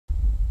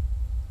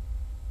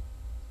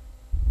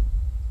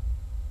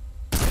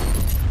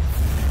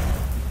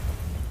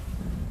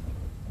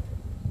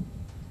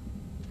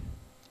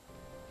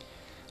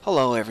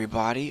Hello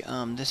everybody,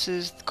 this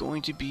is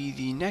going to be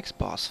the next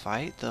boss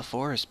fight, the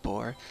Forest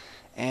Boar,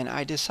 and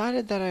I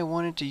decided that I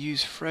wanted to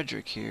use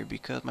Frederic here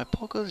because my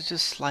Polka is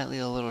just slightly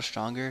a little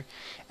stronger,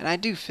 and I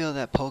do feel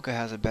that Polka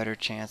has a better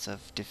chance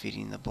of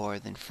defeating the Boar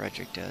than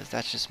Frederic does.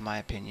 That's just my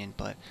opinion,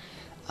 but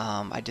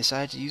I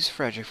decided to use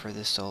Frederic for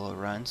this solo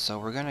run, so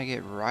we're going to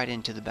get right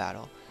into the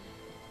battle.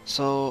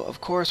 So, of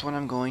course, what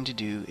I'm going to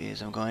do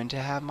is I'm going to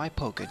have my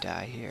Polka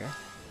die here.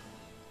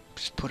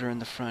 Just put her in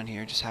the front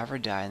here, just have her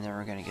die, and then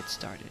we're gonna get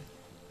started.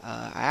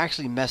 I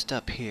actually messed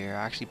up here.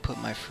 I actually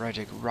put my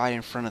Frederic right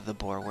in front of the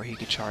Boar where he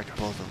could charge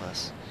both of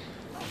us.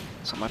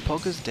 So my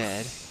Polka's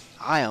dead.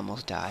 I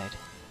almost died.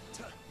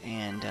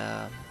 And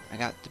I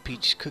got the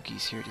peach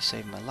cookies here to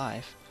save my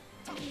life.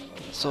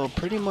 So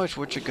pretty much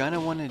what you're gonna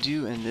want to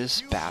do in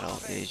this battle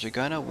is you're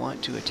gonna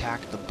want to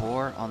attack the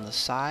Boar on the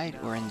side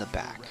or in the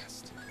back.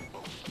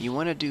 You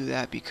want to do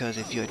that because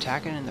if you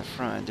attack it in the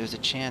front, there's a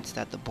chance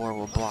that the Boar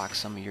will block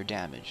some of your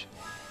damage.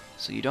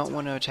 So you don't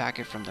want to attack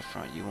it from the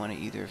front. You want to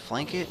either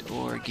flank it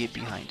or get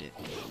behind it.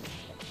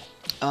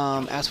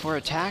 As for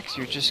attacks,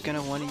 you're just going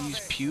to want to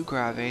use Pew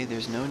Grave.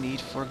 There's no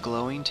need for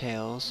glowing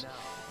tails.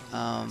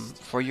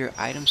 For your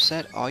item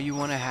set, all you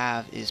want to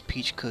have is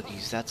peach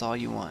cookies. That's all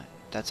you want.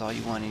 That's all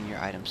you want in your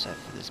item set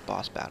for this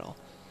boss battle.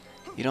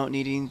 You don't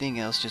need anything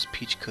else, just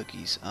peach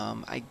cookies.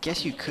 I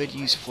guess you could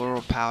use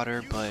floral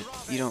powder, but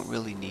you don't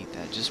really need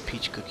that. Just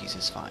peach cookies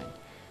is fine.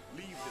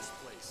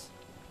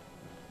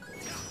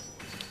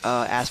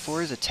 As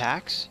for his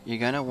attacks, you're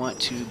gonna want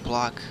to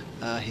block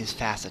his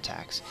fast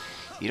attacks.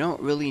 You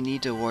don't really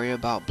need to worry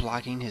about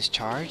blocking his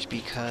charge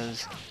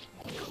because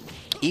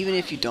even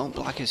if you don't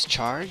block his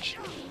charge,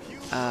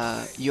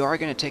 you are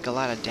gonna take a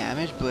lot of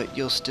damage, but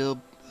you'll still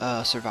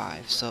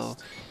survive. So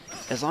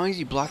as long as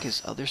you block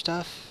his other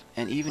stuff,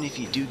 and even if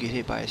you do get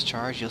hit by his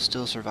charge, you'll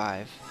still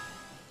survive.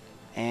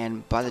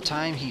 And by the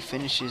time he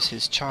finishes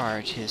his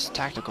charge, his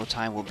tactical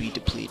time will be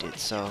depleted.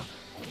 So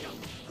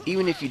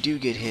even if you do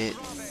get hit,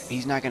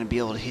 he's not going to be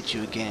able to hit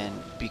you again,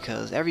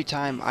 because every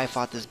time I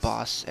fought this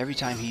boss, every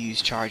time he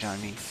used charge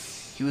on me,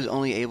 he was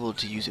only able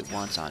to use it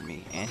once on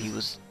me, and he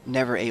was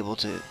never able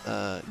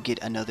to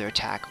get another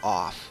attack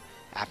off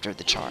after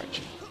the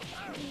charge.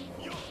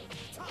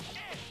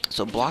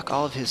 So block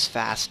all of his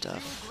fast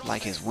stuff,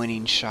 like his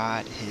winning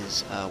shot,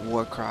 his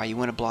war cry. You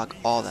want to block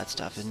all that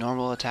stuff. His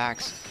normal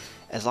attacks.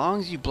 As long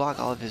as you block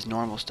all of his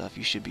normal stuff,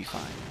 you should be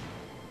fine.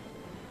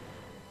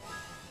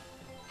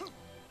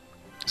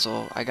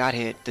 So I got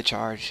hit, the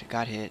charge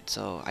got hit,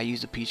 so I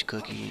used a peach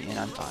cookie and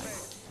I'm fine.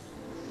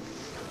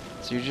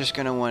 So you're just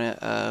gonna want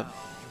to,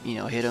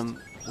 hit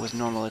him with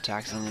normal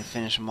attacks and then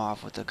finish him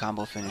off with the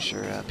combo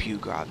finisher, Pew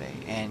Grave,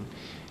 and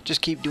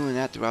just keep doing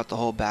that throughout the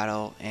whole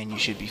battle, and you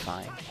should be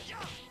fine.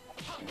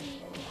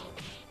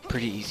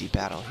 Pretty easy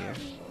battle here,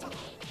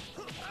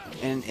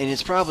 and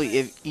it's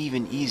probably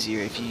even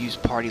easier if you use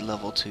party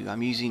level 2.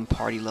 I'm using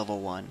party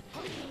level 1.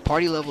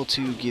 Party level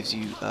 2 gives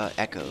you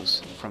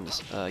echoes from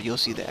this. You'll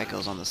see the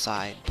echoes on the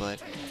side, but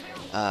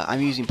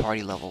I'm using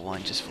party level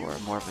 1 just for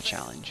more of a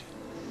challenge.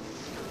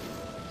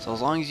 So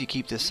as long as you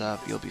keep this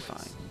up, you'll be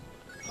fine.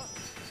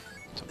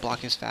 So block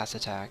his fast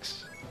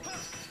attacks.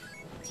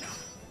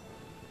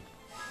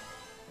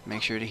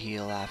 Make sure to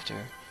heal after.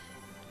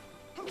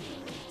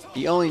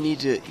 You only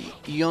need to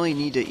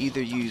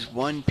either use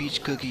one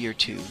peach cookie or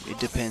two. It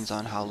depends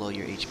on how low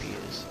your HP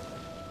is.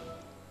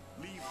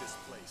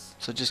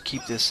 So just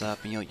keep this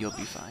up and you'll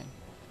be fine.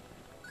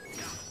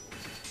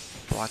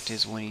 Blocked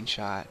his winning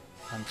shot.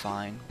 I'm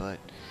fine, but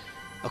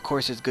of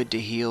course it's good to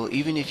heal.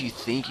 Even if you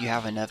think you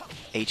have enough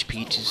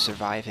HP to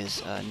survive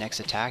his next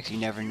attacks, you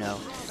never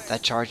know.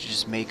 That charge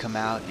just may come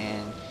out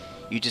and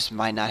you just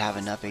might not have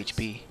enough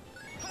HP.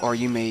 Or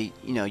you may,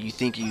 you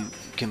think you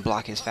can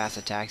block his fast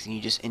attacks and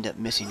you just end up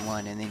missing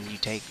one, and then you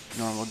take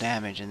normal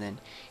damage, and then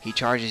he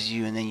charges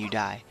you and then you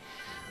die.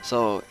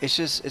 So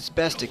it's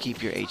best to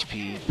keep your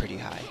HP pretty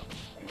high.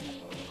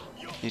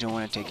 You don't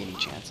want to take any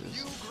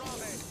chances.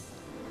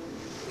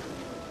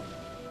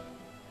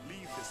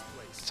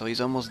 So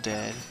he's almost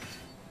dead.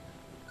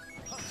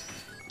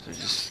 So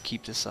just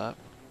keep this up.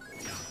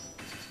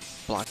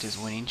 Blocked his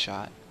winning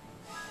shot.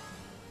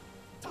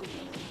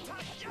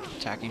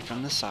 Attacking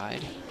from the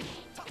side.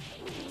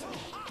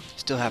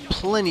 Still have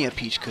plenty of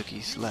peach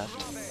cookies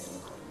left.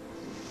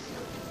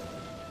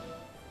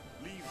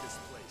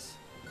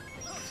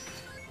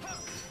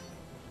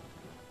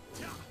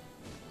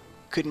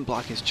 Couldn't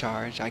block his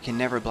charge. I can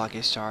never block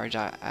his charge.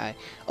 I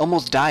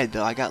almost died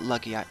though. I got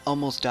lucky. I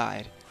almost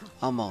died.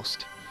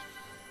 Almost.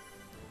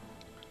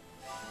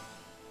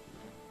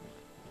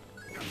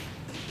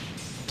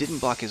 Didn't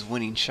block his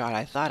winning shot.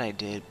 I thought I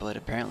did, but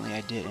apparently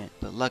I didn't.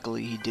 But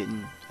luckily he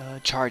didn't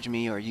charge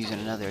me or use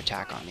another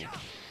attack on me.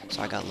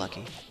 So I got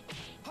lucky.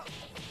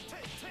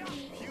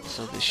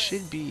 So this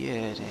should be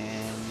it,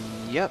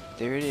 and yep,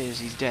 there it is,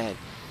 he's dead.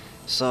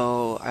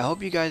 So I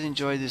hope you guys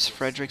enjoyed this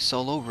Frederic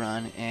solo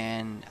run,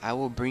 and I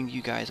will bring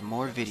you guys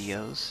more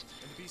videos,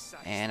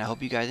 and I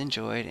hope you guys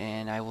enjoyed,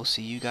 and I will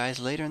see you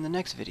guys later in the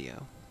next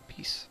video.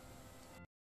 Peace.